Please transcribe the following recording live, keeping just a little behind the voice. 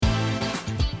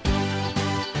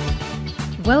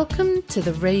Welcome to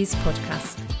the Raise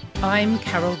podcast. I'm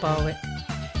Carol Barwick.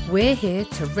 We're here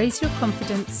to raise your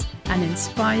confidence and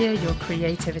inspire your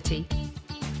creativity.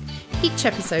 Each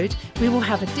episode, we will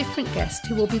have a different guest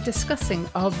who will be discussing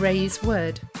our Raise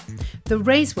word. The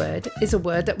Raise word is a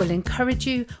word that will encourage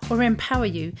you or empower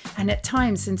you and at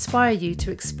times inspire you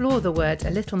to explore the word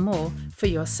a little more for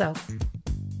yourself.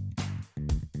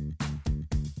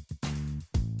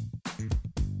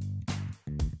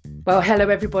 Well, hello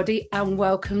everybody and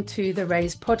welcome to the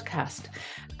Raise podcast.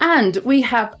 And we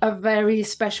have a very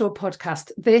special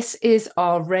podcast. This is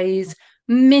our Raise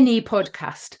mini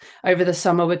podcast. Over the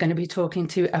summer, we're going to be talking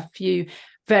to a few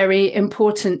very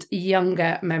important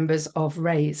younger members of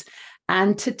Raise.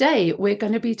 And today we're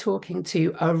going to be talking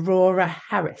to Aurora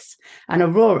Harris. And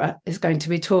Aurora is going to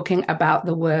be talking about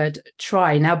the word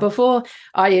try. Now, before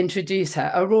I introduce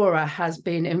her, Aurora has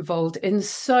been involved in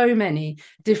so many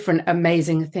different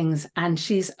amazing things, and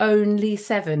she's only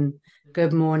 7.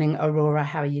 Good morning, Aurora.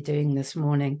 How are you doing this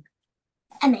morning?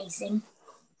 Amazing.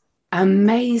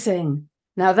 Amazing.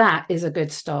 Now that is a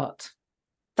good start.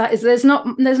 There's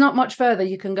not much further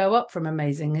you can go up from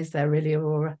amazing, is there really,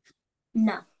 Aurora?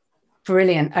 No.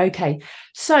 Brilliant. Okay.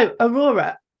 So,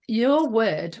 Aurora, your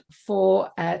word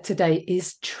for today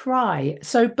is try.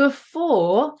 So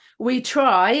before we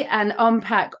try and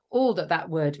unpack all that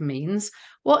word means,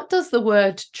 what does the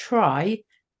word try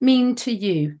mean to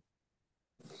you?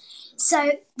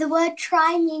 So the word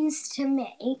try means to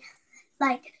me,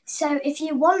 so if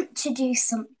you want to do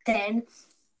something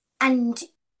and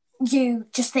you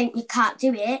just think you can't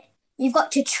do it, you've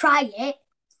got to try it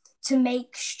to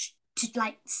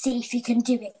see if you can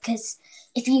do it. Because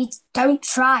if you don't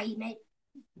try, you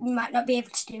might not be able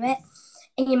to do it,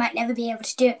 and you might never be able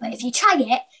to do it. But if you try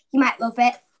it, you might love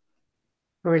it.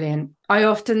 Brilliant. I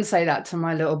often say that to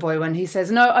my little boy when he says,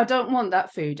 "No, I don't want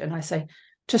that food," and I say,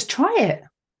 "Just try it.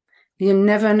 You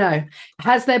never know."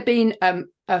 Has there been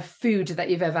a food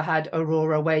that you've ever had,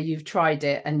 Aurora, where you've tried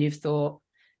it and you've thought,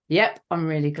 "Yep, I'm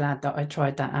really glad that I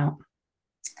tried that out"?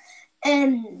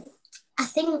 I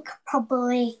think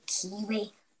probably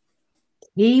kiwi.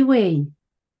 Kiwi.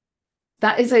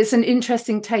 It's an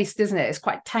interesting taste, isn't it? It's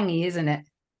quite tangy, isn't it?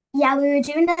 Yeah, we were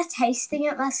doing a tasting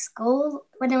at my school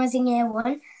when I was in year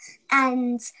 1,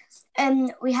 and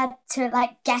we had to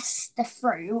guess the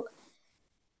fruit,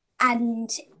 and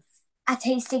I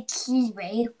tasted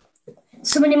kiwi.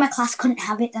 Someone in my class couldn't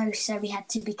have it though, so we had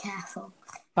to be careful.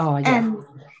 Oh yeah.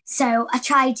 So I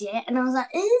tried it and I was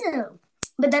like, ew.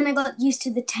 But then I got used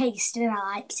to the taste and I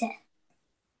liked it.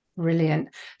 Brilliant.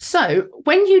 So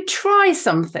when you try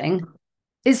something,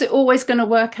 is it always going to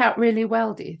work out really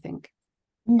well, do you think?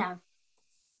 No.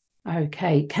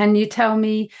 Okay. Can you tell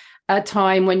me a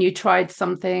time when you tried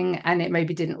something and it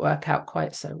maybe didn't work out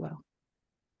quite so well?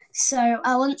 So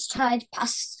I once tried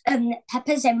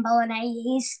peppers in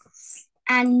bolognese,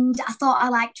 and I thought I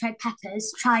liked red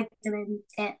peppers, tried them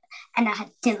in it, and I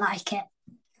didn't like it.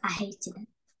 I hated it.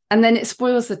 And then it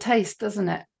spoils the taste, doesn't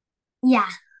it? Yeah.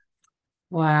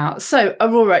 Wow. So,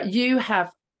 Aurora, you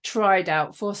have tried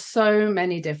out for so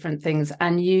many different things,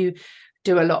 and you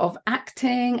do a lot of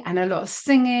acting and a lot of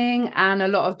singing and a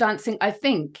lot of dancing. I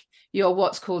think you're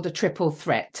what's called a triple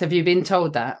threat. Have you been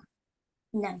told that?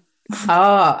 No.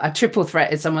 A triple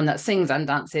threat is someone that sings and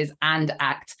dances and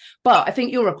acts. But I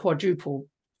think you're a quadruple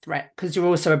threat because you're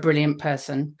also a brilliant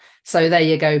person. So there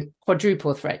you go.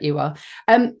 Quadruple threat you are.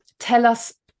 Tell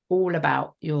us all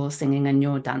about your singing and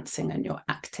your dancing and your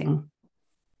acting.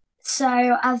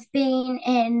 So I've been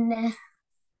in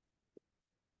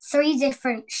 3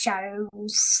 different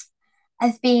shows.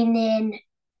 I've been in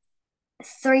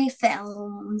 3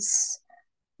 films,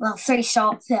 3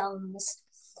 short films,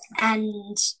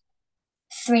 and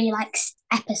 3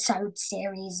 episode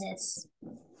series.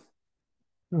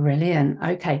 Brilliant.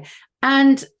 Okay.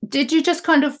 And did you just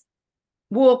kind of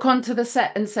walk onto the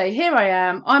set and say, "Here I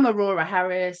am, I'm Aurora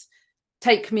Harris,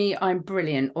 take me, I'm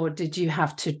brilliant"? Or did you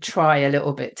have to try a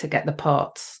little bit to get the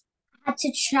parts? I had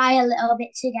to try a little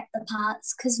bit to get the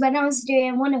parts, because when I was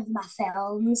doing one of my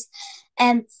films,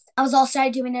 I was also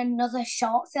doing another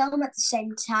short film at the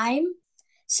same time.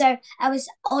 So I was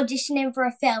auditioning for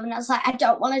a film and I was like, I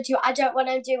don't want to do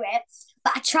it.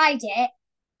 But I tried it,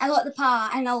 I got the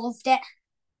part and I loved it.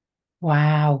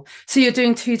 Wow. So you're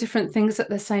doing 2 different things at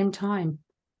the same time?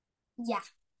 Yeah.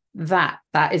 That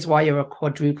is why you're a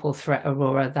quadruple threat,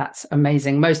 Aurora. That's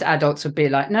amazing. Most adults would be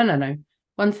like, no.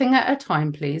 One thing at a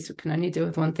time, please. We can only do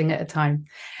with one thing at a time.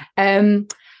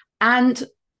 And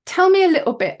tell me a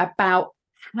little bit about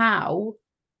how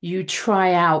you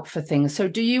try out for things. So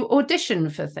do you audition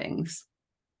for things?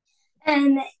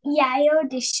 Yeah, I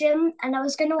auditioned and I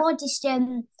was going to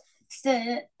audition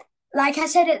for, like I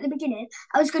said at the beginning,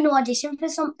 I was going to audition for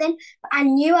something, but I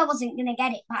knew I wasn't going to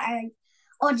get it, but I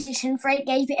auditioned for it,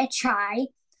 gave it a try,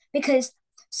 because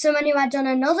someone who I'd done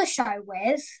another show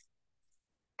with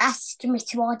asked me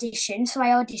to audition, so I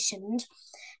auditioned.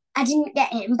 I didn't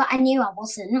get in, but I knew I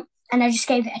wasn't, and I just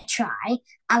gave it a try.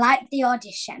 I liked the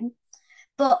audition,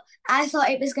 but I thought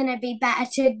it was going to be better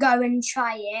to go and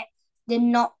try it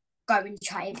than not go and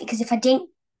try it, because if I didn't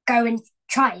go and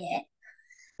try it,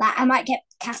 like I might get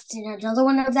cast in another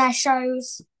one of their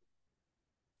shows.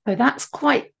 So that's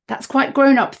quite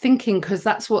grown up thinking, because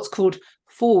that's what's called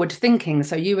forward thinking.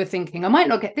 So you were thinking, I might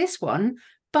not get this one,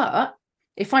 but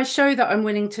if I show that I'm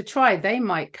willing to try, they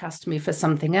might cast me for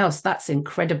something else. That's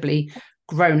incredibly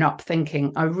grown up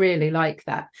thinking. I really like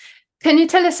that. Can you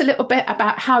tell us a little bit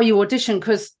about how you audition?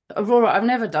 Because Aurora, I've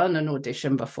never done an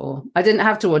audition before. I didn't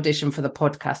have to audition for the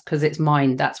podcast because it's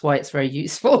mine. That's why it's very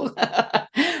useful.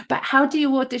 But how do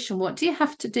you audition? What do you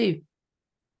have to do?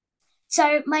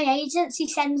 So my agency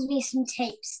sends me some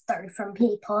tapes through from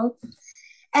people.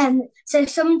 So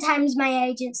sometimes my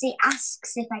agency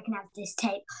asks if I can have this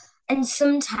tape, and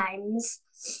sometimes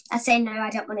I say no, I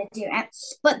don't want to do it.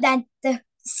 But then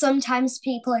sometimes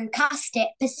people who cast it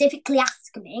specifically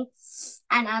ask me,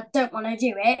 and I don't want to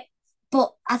do it.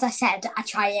 But as I said, I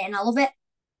try it and I love it.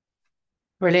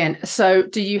 Brilliant. So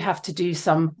do you have to do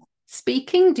some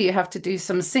speaking? Do you have to do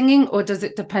some singing, or does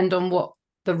it depend on what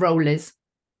the role is?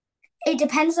 It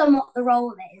depends on what the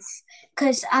role is,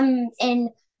 because I'm in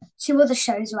 2 other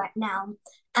shows right now,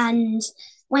 and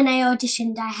when I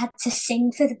auditioned, I had to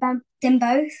sing for them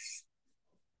both,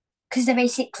 because they're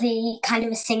basically kind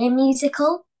of a singing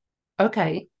musical.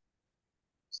 Okay,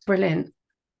 brilliant.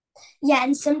 Yeah,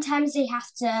 and sometimes they have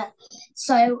to.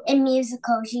 So in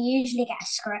musicals, you usually get a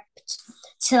script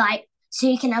to so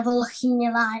you can have a look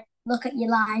look at your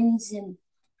lines and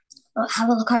have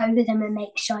a look over them and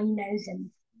make sure you know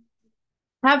them.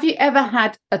 Have you ever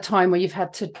had a time where you've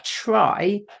had to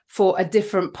try for a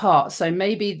different part? So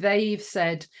maybe they've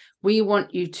said, we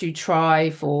want you to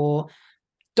try for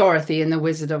Dorothy in The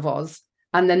Wizard of Oz.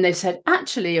 And then they said,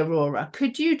 actually, Aurora,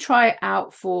 could you try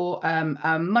out for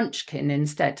a Munchkin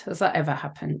instead? Has that ever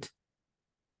happened?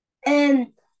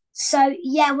 So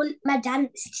yeah, my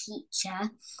dance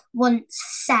teacher once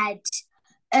said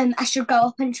I should go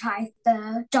up and try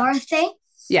for Dorothy.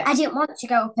 Yeah. I didn't want to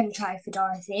go up and try for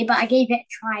Dorothy, but I gave it a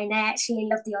try and I actually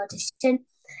loved the audition.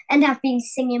 And I've been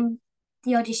singing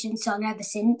the audition song ever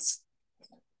since.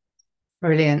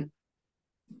 Brilliant.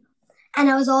 And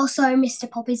I was also Mr.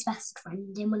 Poppy's best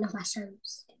friend in one of my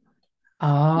shows.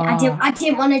 Oh. Yeah, I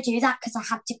didn't want to do that because I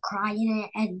had to cry in it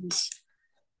and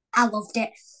I loved it.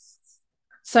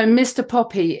 So Mr.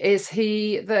 Poppy, is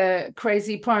he the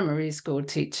crazy primary school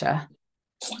teacher?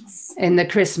 Yes. In the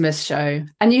Christmas show,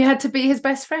 and you had to be his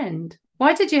best friend.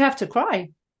 Why did you have to cry?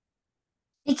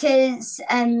 Because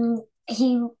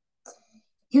he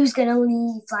was going to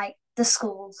leave the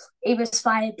school. He was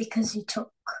fired because he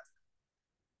took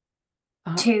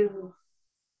to.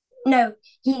 No,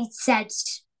 he said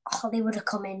Hollywood are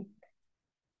coming.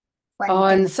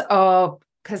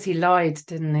 Because he lied,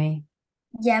 didn't he?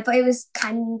 Yeah, but it was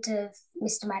kind of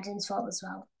Mr. Madden's fault as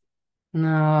well.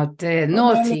 Oh dear,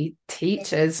 naughty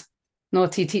teachers.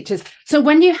 Naughty teachers. So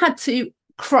when you had to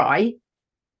cry,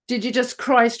 did you just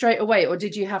cry straight away, or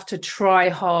did you have to try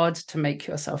hard to make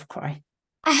yourself cry?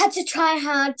 I had to try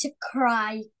hard to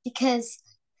cry because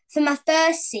for my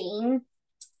first scene,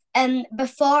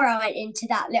 before I went into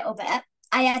that little bit,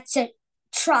 I had to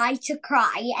try to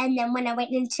cry, and then when I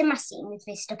went into my scene with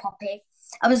Mr. Poppy,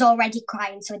 I was already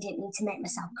crying, so I didn't need to make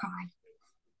myself cry.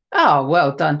 Oh,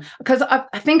 well done. Because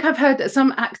I think I've heard that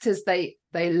some actors, they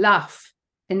laugh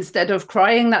instead of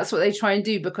crying. That's what they try and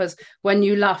do, because when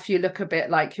you laugh, you look a bit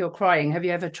like you're crying. Have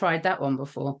you ever tried that one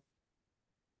before?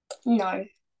 No.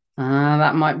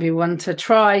 That might be one to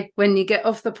try. When you get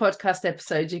off the podcast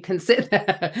episode, you can sit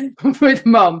there with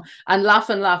Mum and laugh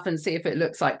and see if it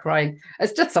looks like crying.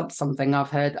 It's just something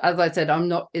I've heard. As I said, I'm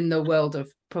not in the world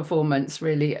of performance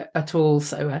really at all,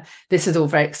 so this is all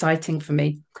very exciting for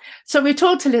me. So we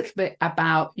talked a little bit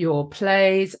about your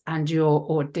plays and your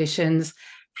auditions.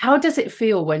 How does it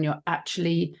feel when you're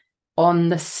actually on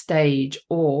the stage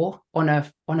or on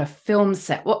a film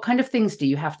set? What kind of things do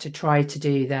you have to try to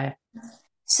do there?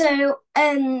 So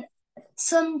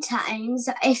sometimes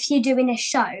if you're doing a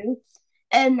show,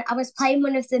 I was playing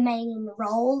one of the main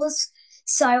roles,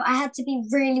 so I had to be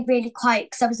really, really quiet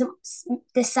because I was on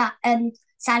the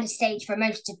side of stage for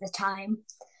most of the time.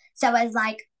 So I was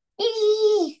like,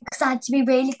 because I had to be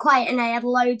really quiet and I had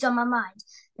loads on my mind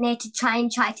and I had to try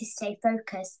to stay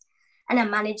focused, and I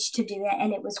managed to do it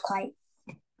and it was quite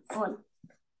fun.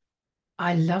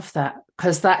 I love that,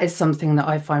 because that is something that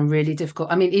I find really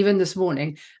difficult. I mean, even this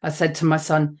morning, I said to my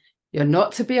son, you're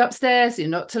not to be upstairs, you're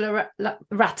not to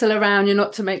rattle around, you're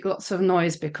not to make lots of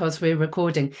noise because we're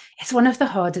recording. It's one of the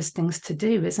hardest things to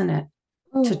do, isn't it?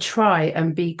 To try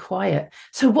and be quiet.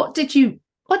 So what did you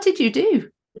do?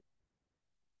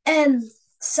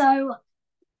 So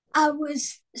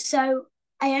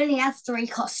I only had 3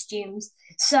 costumes.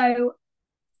 So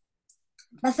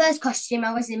my first costume,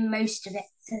 I was in most of it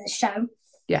for the show.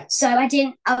 Yeah. So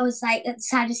I was like at the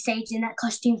side of the stage in that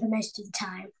costume for most of the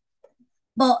time.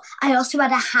 But I also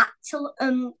had a hat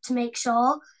to make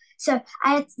sure. So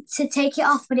I had to take it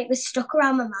off, but it was stuck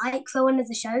around my mic for one of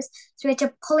the shows. So we had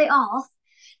to pull it off,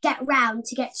 get round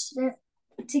to get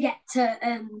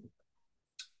to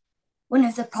one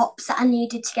of the props that I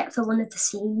needed to get for one of the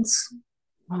scenes.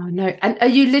 Oh no! And are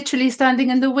you literally standing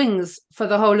in the wings for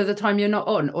the whole of the time you're not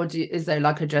on, or is there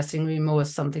like a dressing room or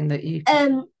something that you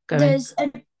There's a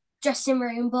dressing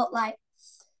room, but like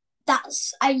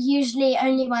I usually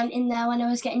only went in there when I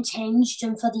was getting changed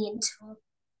and for the interval.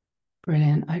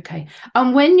 Brilliant. Okay.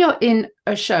 And when you're in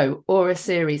a show or a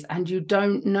series and you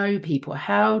don't know people,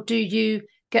 how do you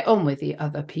get on with the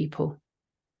other people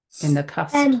in the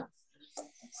cast?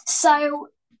 So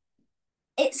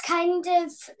it's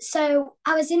so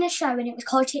I was in a show and it was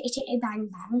called Chitty Chitty Bang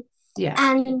Bang. Yeah.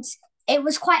 And it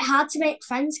was quite hard to make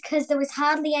friends because there was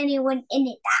hardly anyone in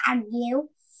it that I knew.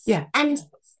 Yeah. And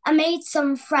I made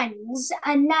some friends,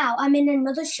 and now I'm in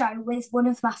another show with one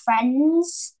of my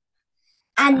friends.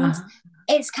 And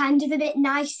it's kind of a bit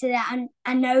nicer that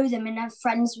I know them and have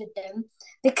friends with them,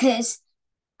 because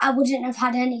I wouldn't have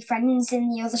had any friends in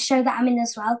the other show that I'm in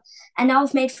as well. And now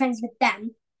I've made friends with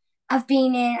them. I'm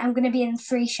going to be in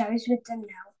 3 shows with them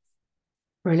now.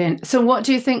 Brilliant. So what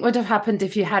do you think would have happened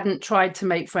if you hadn't tried to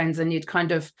make friends and you'd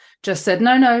kind of just said,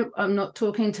 no, I'm not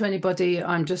talking to anybody,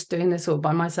 I'm just doing this all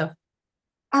by myself?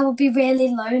 I would be really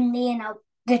lonely and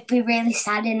I'd be really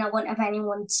sad and I wouldn't have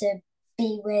anyone to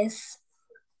be with.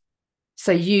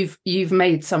 So you've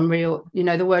made some real,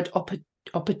 the word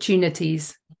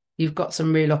opportunities. You've got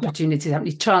some real opportunities, haven't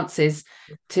you? Chances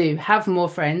to have more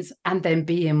friends and then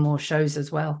be in more shows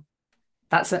as well.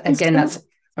 That's a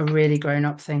really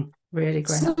grown-up thing. Really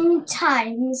grown up.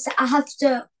 Sometimes I have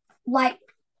to like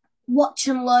watch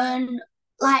and learn.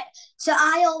 So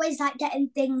I always like getting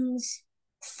things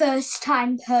first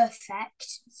time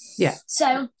perfect. Yeah.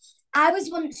 So I was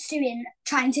once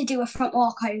trying to do a front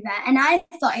walkover, and I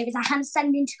thought it was a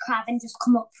handstand into crab and just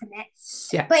come up from it.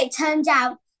 Yeah. But it turned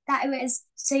out that it was,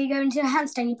 so you go into a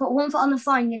handstand, you put one foot on the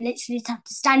floor, and you literally have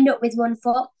to stand up with one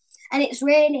foot, and it's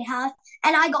really hard.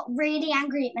 And I got really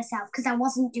angry at myself because I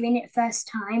wasn't doing it first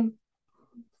time.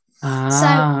 So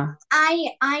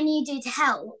I needed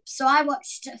help. So I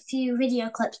watched a few video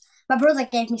clips. My brother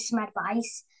gave me some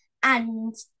advice,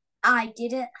 and I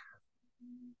did it.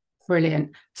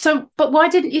 Brilliant. So, but why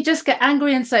didn't you just get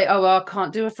angry and say, oh, well, I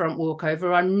can't do a front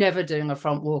walkover, I'm never doing a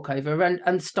front walkover,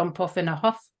 and stomp off in a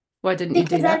huff? Why didn't you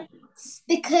do that?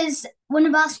 Because one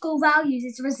of our school values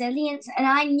is resilience, and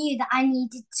I knew that I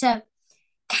needed to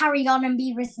carry on and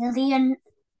be resilient.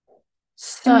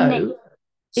 So,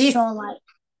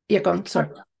 yeah, go on, sorry.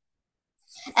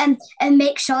 And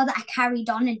make sure that I carried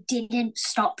on and didn't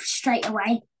stop straight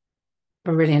away.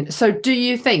 Brilliant. So do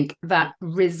you think that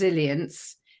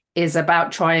resilience is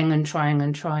about trying and trying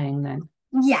and trying then?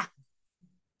 Yeah.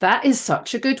 That is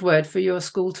such a good word for your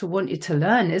school to want you to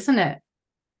learn, isn't it?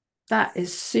 That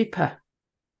is super.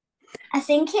 I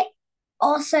think it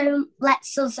also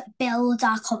lets us build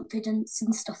our confidence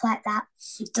and stuff like that.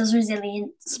 It does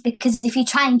resilience, because if you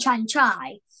try and try and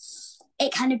try,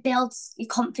 it kind of builds your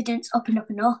confidence up and up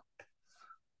and up.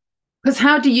 Because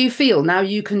how do you feel now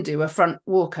you can do a front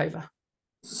walkover?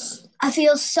 I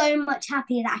feel so much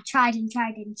happier that I tried and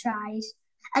tried and tried.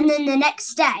 And then the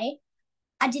next day,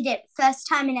 I did it first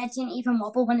time and I didn't even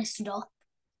wobble when I stood up.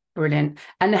 Brilliant.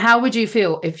 And how would you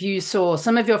feel if you saw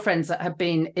some of your friends that have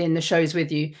been in the shows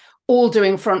with you all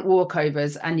doing front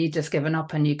walkovers and you just given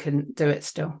up and you couldn't do it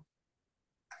still?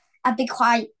 I'd be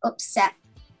quite upset.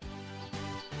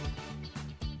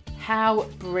 How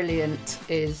brilliant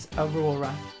is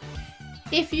Aurora?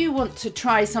 If you want to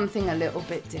try something a little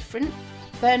bit different,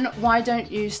 then why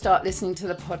don't you start listening to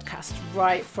the podcast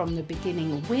right from the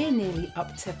beginning? We're nearly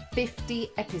up to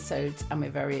 50 episodes and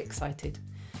we're very excited.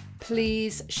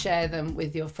 Please share them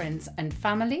with your friends and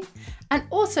family, and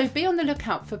also be on the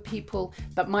lookout for people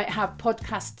that might have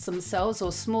podcasts themselves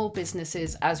or small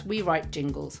businesses, as we write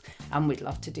jingles, and we'd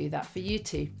love to do that for you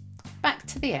too. Back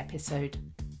to the episode.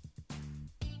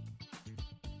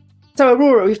 So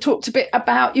Aurora, we've talked a bit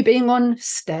about you being on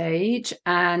stage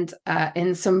and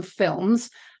in some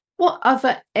films. What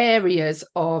other areas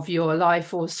of your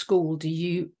life or school do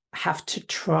you have to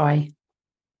try?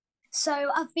 So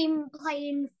I've been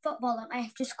playing football at my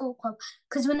after school club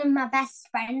because one of my best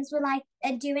friends were like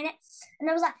doing it, and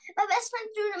I was like, my best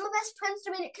friend's doing it, my best friend's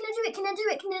doing it. Can I do it? Can I do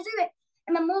it? Can I do it?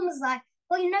 And my mum was like,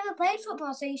 well, you never played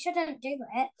football, so you shouldn't do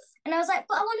it. And I was like,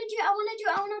 but I want to do it. I want to do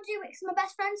it. I want to do it because my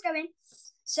best friend's going.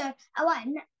 So I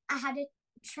went. I had a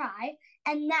try,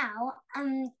 and now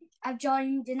I've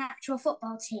joined an actual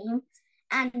football team,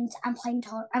 and I'm playing.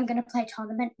 I'm going to play a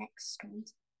tournament next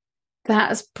week.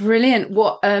 That's brilliant.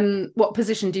 What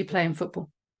position do you play in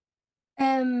football?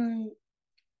 Right,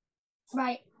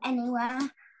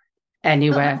 anywhere.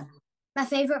 Anywhere. My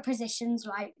favourite position's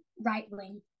right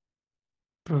wing.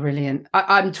 Brilliant.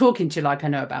 I'm talking to you like I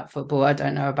know about football. I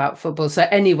don't know about football. So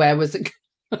anywhere was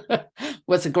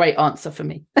was a great answer for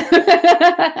me.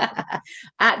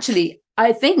 Actually,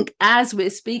 I think as we're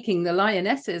speaking, the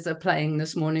Lionesses are playing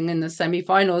this morning in the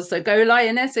semi-finals. So go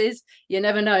Lionesses. You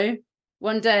never know.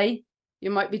 One day you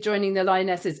might be joining the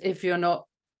Lionesses if you're not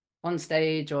on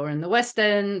stage or in the West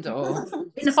End or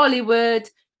in Hollywood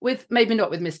with, maybe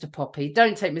not with Mr. Poppy.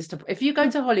 Don't take Mr. If you go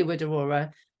to Hollywood,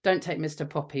 Aurora, don't take Mr.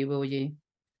 Poppy, will you?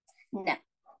 No.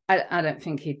 I don't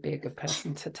think he'd be a good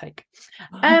person to take.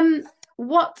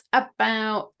 What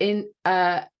about in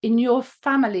your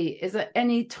family? Is there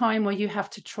any time where you have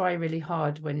to try really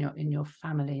hard when you're in your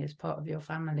family, as part of your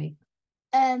family?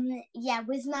 Yeah,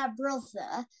 with my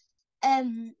brother,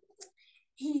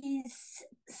 he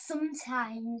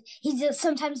sometimes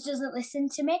doesn't listen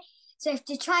to me. So I have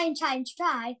to try and try and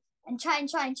try and try and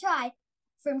try and try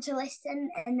for him to listen,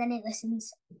 and then he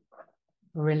listens.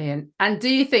 Brilliant. And do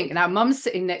you think, now mum's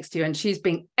sitting next to you and she's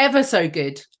being ever so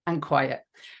good and quiet,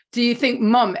 do you think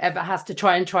mum ever has to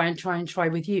try and try and try and try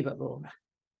with you, Aurora?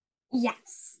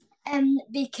 Yes.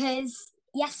 Because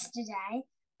yesterday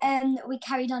we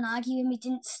carried on arguing, we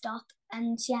didn't stop,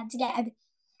 and she had to get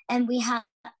and we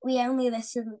only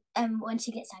listen when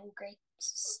she gets angry,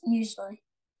 usually.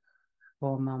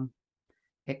 Poor mum.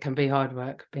 It can be hard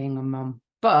work being a mum,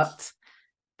 but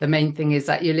the main thing is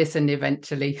that you listen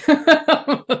eventually.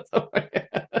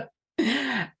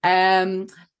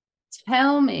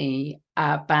 Tell me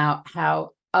about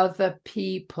how other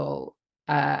people,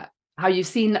 how you've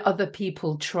seen other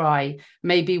people try,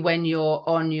 maybe when you're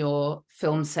on your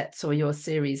film sets or your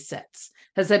series sets.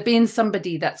 Has there been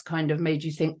somebody that's kind of made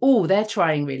you think, oh, they're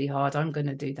trying really hard, I'm going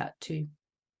to do that too?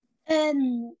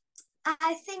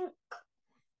 I think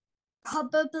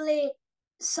probably,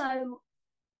 so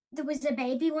there was a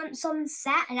baby once on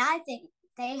set, and I think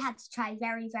they had to try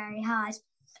very, very hard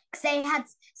because they had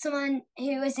someone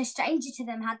who was a stranger to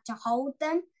them had to hold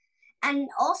them. And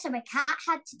also a cat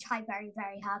had to try very,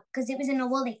 very hard because it was in a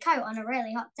woolly coat on a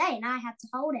really hot day, and I had to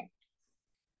hold it.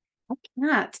 A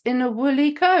cat in a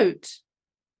woolly coat?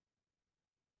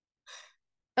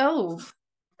 Oh,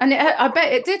 and I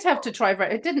bet it did have to try,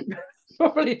 right? It didn't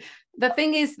probably. The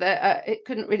thing is that it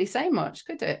couldn't really say much,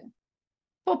 could it?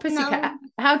 Poor pussycat. No.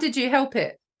 How did you help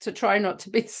it to try not to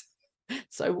be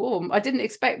so warm? I didn't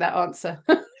expect that answer.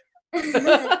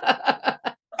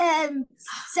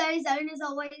 So his owners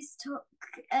always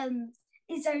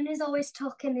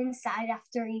took him inside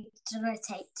after he'd done a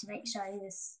take to make sure he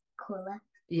was cooler.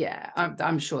 Yeah,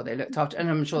 I'm sure they looked after, and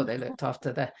I'm sure they looked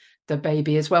after the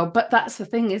baby as well. But that's the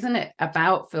thing, isn't it,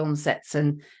 about film sets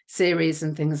and series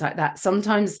and things like that?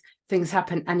 Sometimes things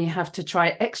happen and you have to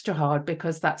try extra hard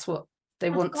because that's what they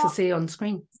want to see on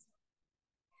screen.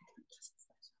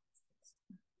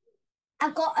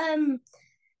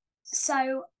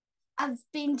 So I've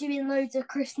been doing loads of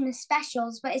Christmas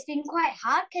specials, but it's been quite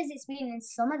hard because it's been in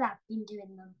summer that I've been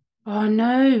doing them. Oh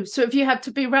no. So have you had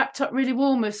to be wrapped up really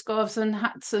warm with scarves and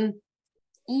hats and...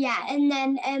 Yeah, and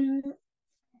then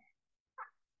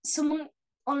someone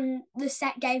on the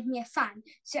set gave me a fan.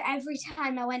 So every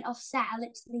time I went off set, I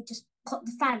literally just put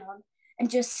the fan on and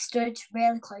just stood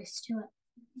really close to it.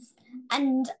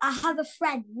 And I have a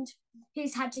friend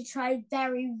who's had to try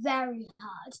very, very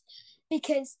hard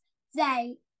because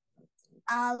they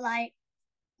are like,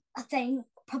 I think,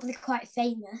 probably quite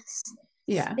famous.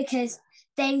 Yeah. Because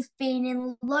they've been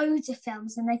in loads of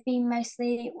films and they've been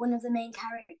mostly one of the main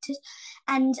characters.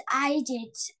 And I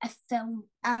did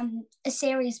a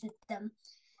series with them,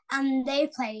 and they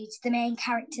played the main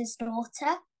character's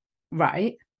daughter.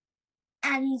 Right.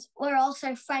 And we're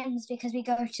also friends because we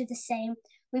both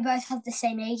have the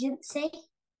same agency.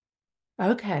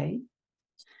 Okay.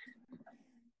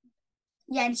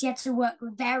 Yeah, and she had to work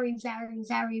very, very,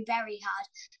 very, very hard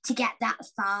to get that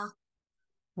far.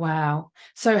 Wow.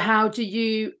 So how do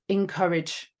you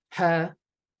encourage her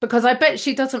Because I bet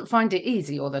she doesn't find it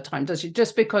easy all the time, does she?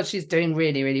 Just because she's doing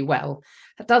really, really well,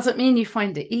 that doesn't mean you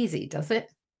find it easy, does it?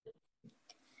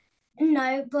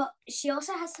 No, but she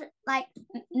also has to like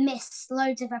miss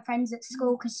loads of her friends at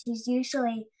school because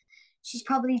she's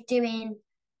probably doing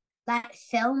like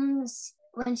films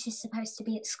when she's supposed to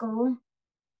be at school.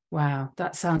 Wow,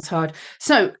 that sounds hard.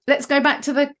 So let's go back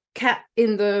to the cat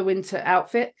in the winter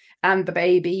outfit and the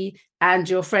baby and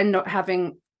your friend not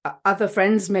having other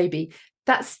friends, maybe.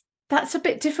 That's a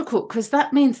bit difficult because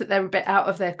that means that they're a bit out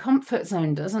of their comfort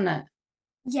zone, doesn't it?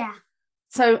 Yeah.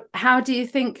 So how do you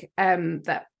think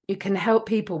that you can help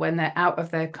people when they're out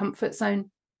of their comfort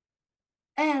zone?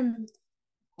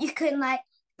 You can like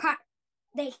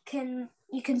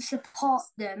you can support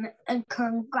them and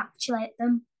congratulate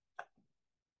them.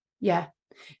 Yeah.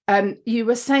 You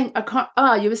were saying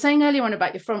you were saying earlier on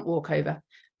about your front walkover,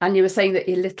 and you were saying that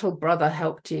your little brother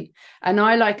helped you. And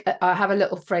I have a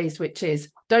little phrase which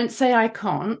is, don't say I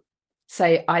can't,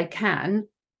 say I can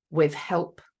with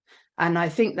help. And I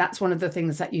think that's one of the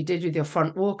things that you did with your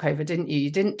front walkover, didn't you?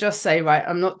 You didn't just say, right,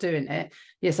 I'm not doing it.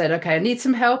 You said, okay, I need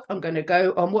some help. I'm going to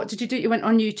go on. What did you do? You went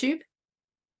on YouTube?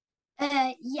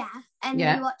 Yeah, and we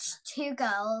Yeah. watched two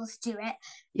girls do it.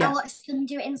 Yeah. I watched them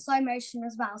do it in slow motion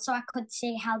as well, so I could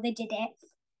see how they did it.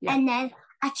 Yeah. And then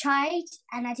I tried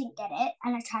and I didn't get it,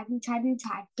 and I tried and tried and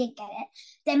tried, didn't get it.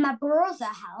 Then my brother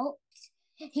helped.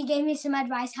 He gave me some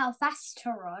advice how fast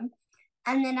to run,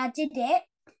 and then I did it,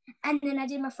 and then I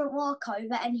did my front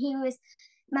walkover, and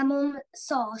my mum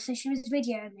saw, so she was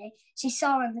videoing me. She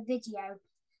saw on the video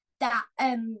that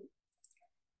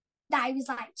that I was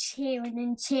like cheering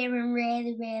and cheering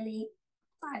really, really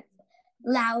like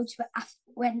loud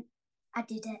when I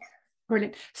did it.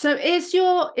 Brilliant. So is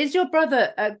your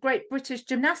brother a Great British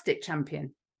gymnastic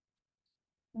champion?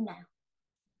 No,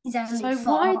 he's only So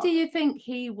 4. why do you think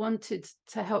he wanted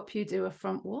to help you do a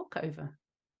front walkover?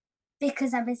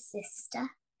 Because I'm his sister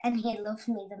and he loves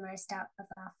me the most out of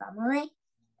our family.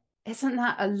 Isn't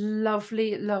that a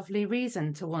lovely, lovely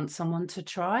reason to want someone to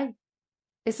try?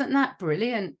 Isn't that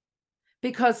brilliant?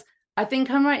 Because I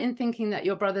think I'm right in thinking that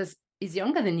your brother's is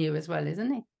younger than you as well,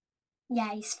 isn't he?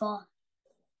 Yeah, he's 4.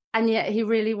 And yet he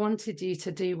really wanted you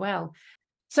to do well.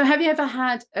 So have you ever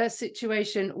had a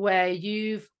situation where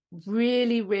you've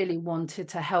really, really wanted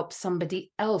to help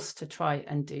somebody else to try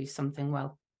and do something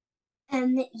well?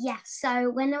 Yeah,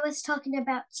 so when I was talking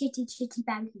about Chitty Chitty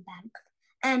Banky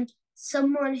Bank,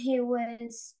 someone who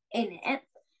was in it,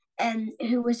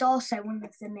 who was also one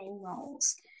of the main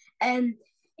roles,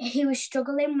 he was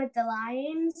struggling with the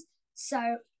lines,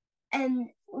 so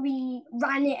we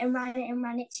ran it and ran it and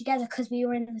ran it together because we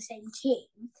were in the same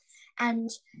team, and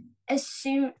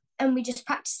we just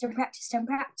practiced and practiced and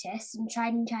practiced and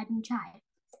tried and tried and tried,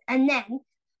 and then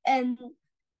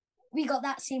we got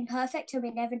that scene perfect and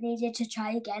we never needed to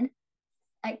try again,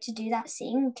 like to do that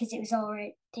scene because it was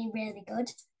already really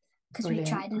good because we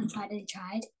tried and tried and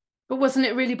tried. But wasn't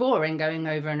it really boring going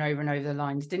over and over and over the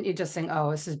lines? Didn't you just think,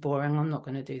 oh, this is boring, I'm not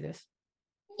going to do this?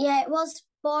 Yeah, it was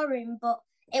boring, but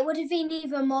it would have been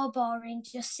even more boring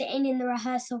just sitting in the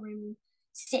rehearsal room,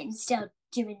 sitting still,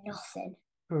 doing nothing.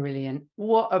 Brilliant.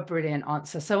 What a brilliant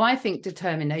answer. So I think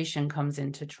determination comes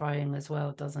into trying as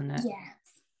well, doesn't it? Yeah.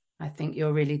 I think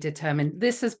you're really determined.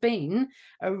 This has been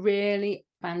a really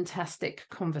fantastic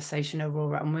conversation,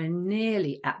 Aurora, and we're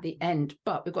nearly at the end,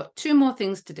 but we've got 2 more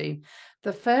things to do.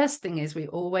 The first thing is we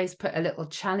always put a little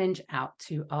challenge out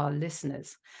to our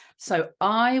listeners. So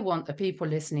I want the people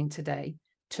listening today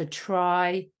to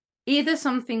try either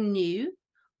something new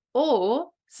or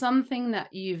something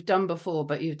that you've done before,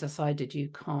 but you've decided you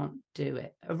can't do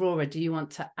it. Aurora, do you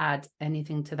want to add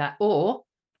anything to that or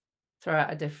throw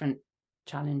out a different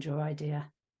challenge or idea?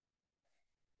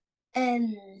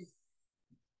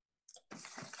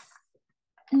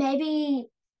 Maybe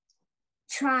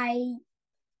try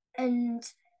and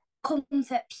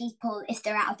comfort people if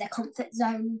they're out of their comfort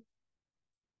zone.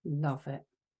 Love it.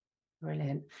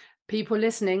 Brilliant. People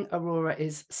listening, Aurora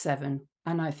is 7,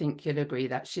 and I think you'll agree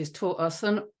that she's taught us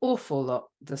an awful lot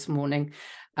this morning.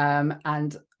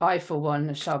 And I, for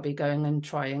one, shall be going and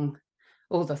trying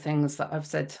all the things that I've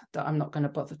said that I'm not going to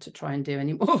bother to try and do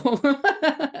anymore.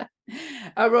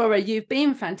 Aurora, you've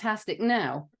been fantastic.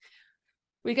 Now,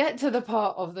 we get to the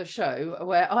part of the show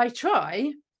where I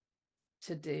try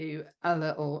to do a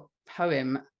little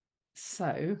poem.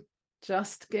 So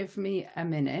just give me a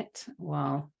minute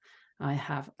while I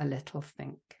have a little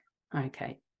think.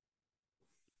 Okay.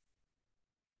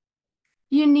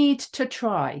 You need to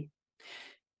try.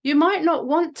 You might not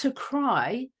want to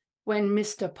cry when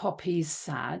Mr. Poppy's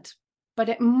sad, but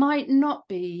it might not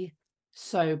be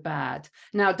so bad.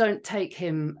 Now, don't take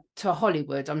him to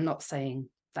Hollywood. I'm not saying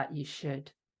that you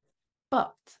should,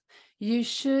 but you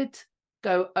should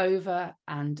go over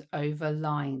and over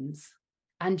lines,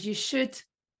 and you should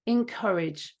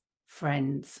encourage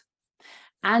friends,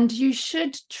 and you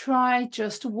should try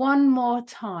just one more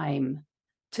time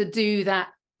to do that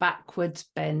backwards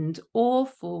bend or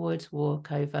forward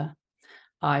walkover.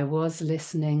 I was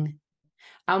listening.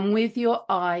 And with your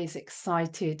eyes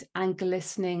excited and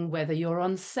glistening, whether you're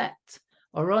on set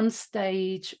or on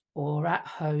stage or at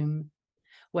home,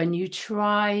 when you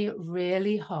try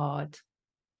really hard,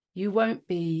 you won't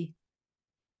be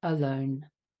alone.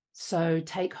 So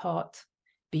take heart,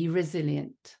 be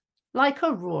resilient, like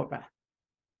Aurora,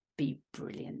 be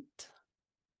brilliant.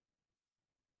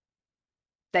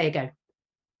 There you go.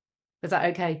 Was that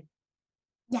okay?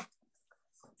 Yeah.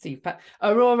 Super.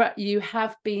 Aurora, you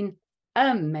have been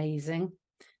amazing.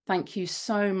 Thank you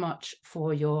so much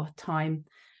for your time.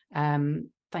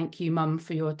 Thank you, Mum,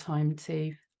 for your time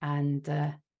too. And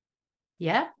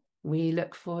yeah, we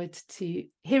look forward to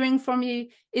hearing from you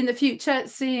in the future,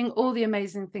 seeing all the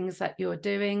amazing things that you're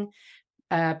doing.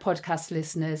 Podcast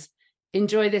listeners,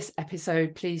 enjoy this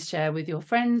episode. Please share with your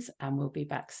friends, and we'll be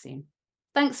back soon.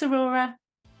 Thanks, Aurora.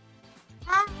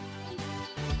 Bye.